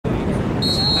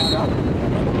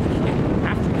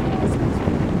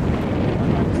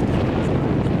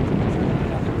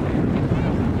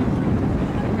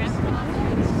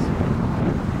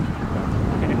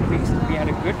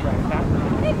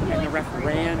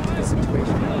the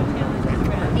situation.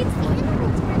 It's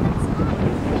animals where that's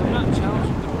I'm not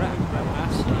challenging the ref, I'm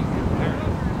asking her.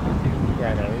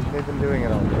 Yeah, no, they've been doing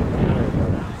it all day.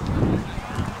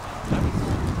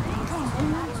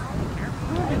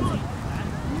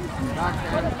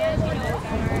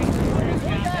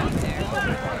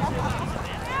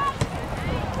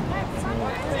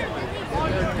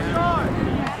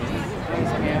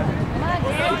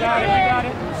 You got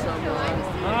it.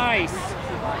 Nice.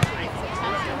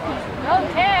 Go,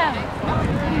 Cam.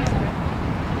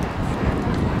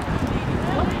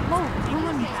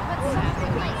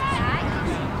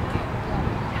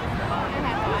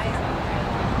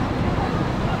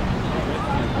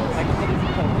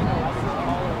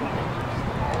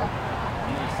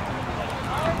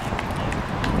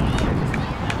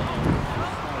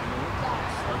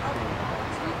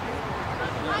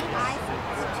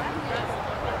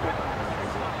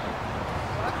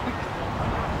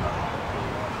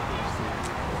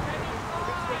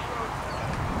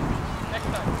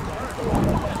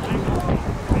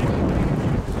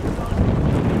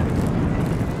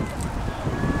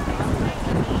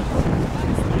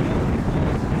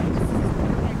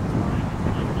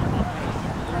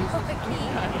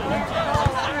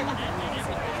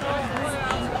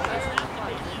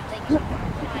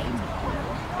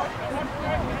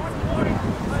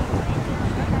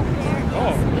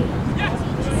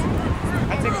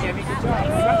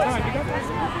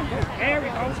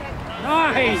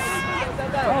 Nice!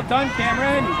 Well done,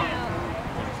 Cameron!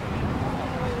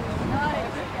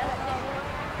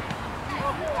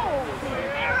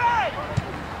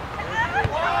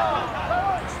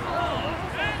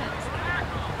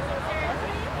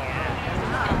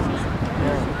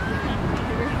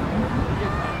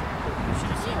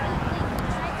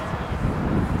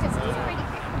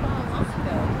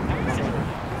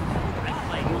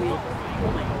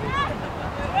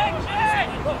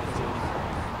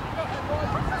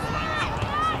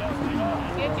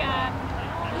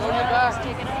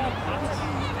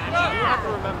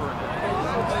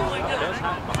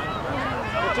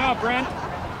 Good job, Brent.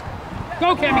 Go,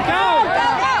 Cammy, go!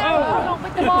 Go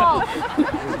with the ball. He's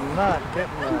not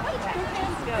getting that.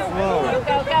 Whoa.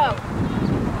 Go.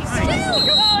 He's still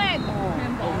going.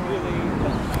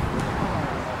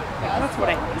 That's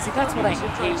what I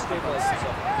hate.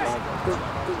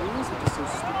 The rules are just so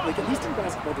stupid. Like, at least in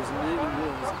basketball, there's a million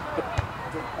rules, but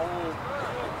they're all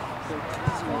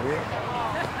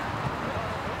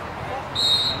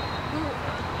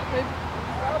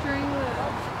during the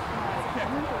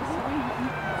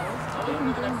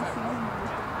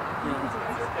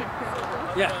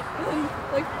yeah.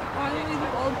 like on any of the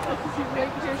old stuff, he's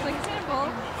right here. It's like handball.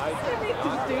 I need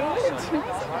to do it.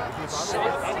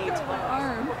 Stick up my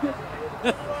arm.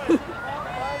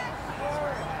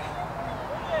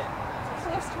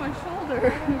 Close to my shoulder.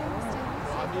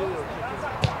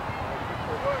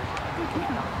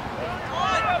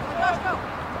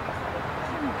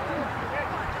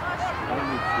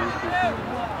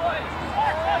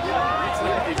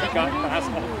 If you got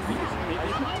basketball,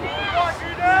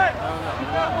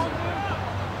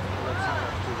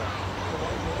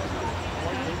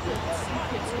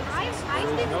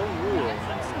 no rule.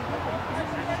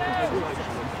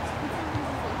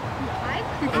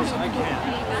 I can't.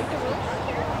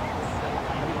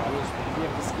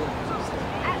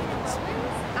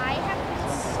 I have to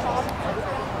stop the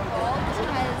ball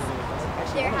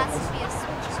because there has to be a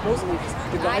switch. Supposedly,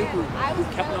 the guy who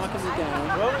kept knocking me down,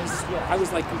 I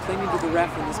was like complaining to the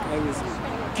ref, and this guy was,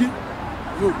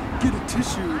 get a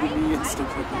tissue to me and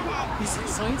stuff like that. He's a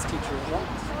science teacher as well.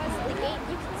 The game,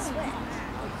 you can switch.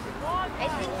 I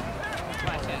think.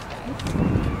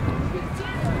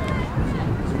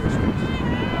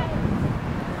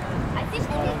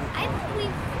 I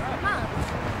believe, Mom,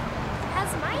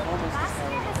 has my last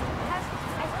year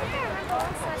I think I remember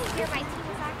once last year my team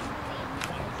was actually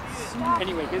stopped.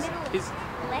 Anyway, his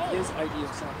idea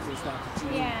of soccer is that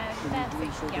when that's you're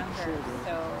doing shoulder younger, to shoulder,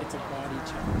 so it's a body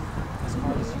check as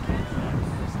hard as you can.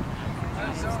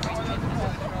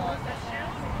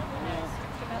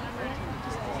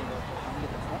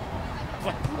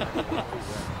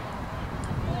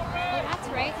 Well, that's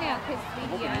right now, because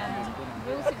the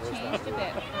rules have changed a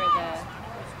bit for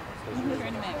the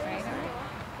tournament, right?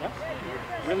 Yep.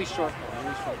 Really short.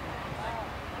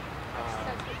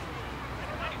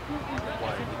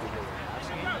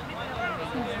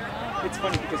 It's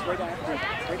funny because right after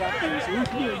he was, you're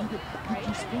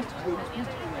supposed to play,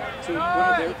 So one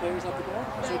of their players had the ball,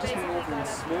 so I just went over and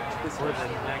smoked this guy,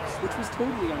 which was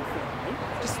totally unfair, right?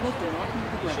 Just smoked him, knocked him to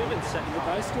the ground, and the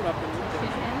guy stood up and looked at me.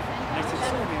 And I said,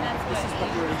 sorry man, this is what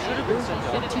your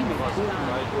teammate told me.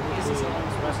 This is how I'm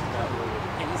supposed to do it.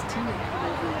 And his teammate came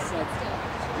over and said,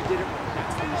 you did it right,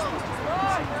 that's how you're supposed to do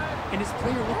it. And his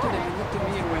player looked at him and looked at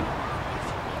me and went,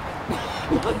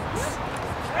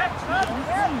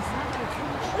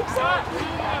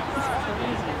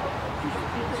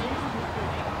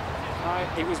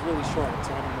 it was really short,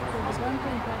 so I don't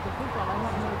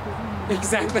know.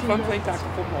 Exactly, if I'm playing tackle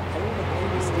football, I don't want to play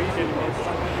this league anymore because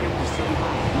I'm not going to see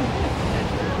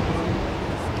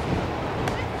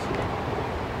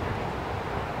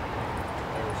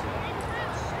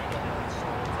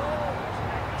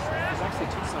There's actually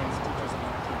two science teachers on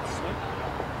our team, right?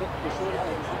 The short guy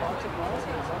is the Arctic Miles,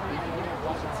 and he's on the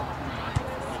Washington team.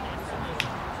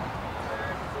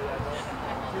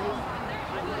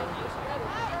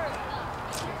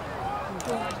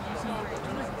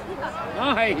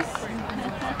 Nice!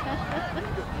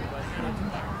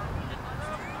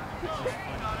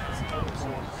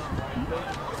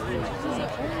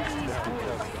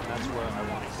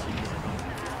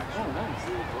 Oh, nice.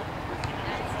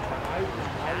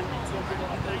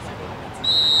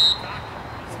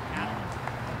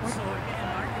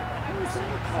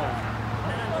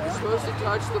 You're supposed to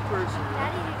touch the person.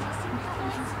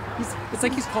 It's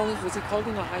like he's calling, was he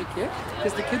calling a high kick?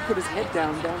 Because the kid put his head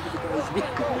down to the guy's knee.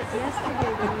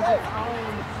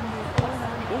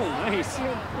 Oh, nice.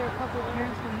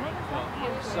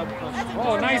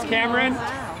 Oh, nice, Cameron.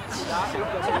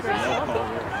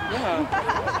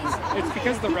 Yeah. It's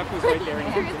because the ref was right there.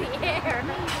 Through the air.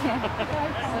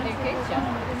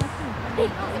 But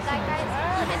the other guy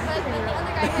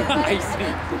had I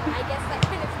guess that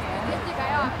kind of hit the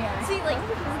guy off. See, like,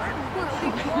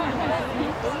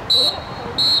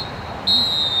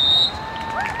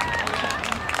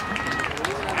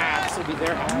 this will be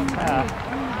their house.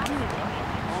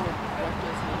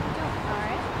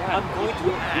 I'm going to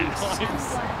ask.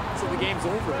 So the game's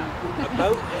over.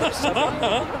 About 7.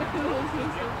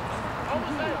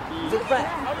 The ref.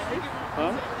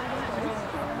 Huh?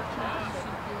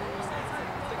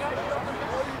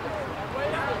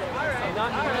 I'm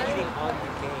not competing on the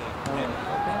game.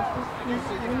 It's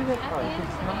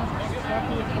not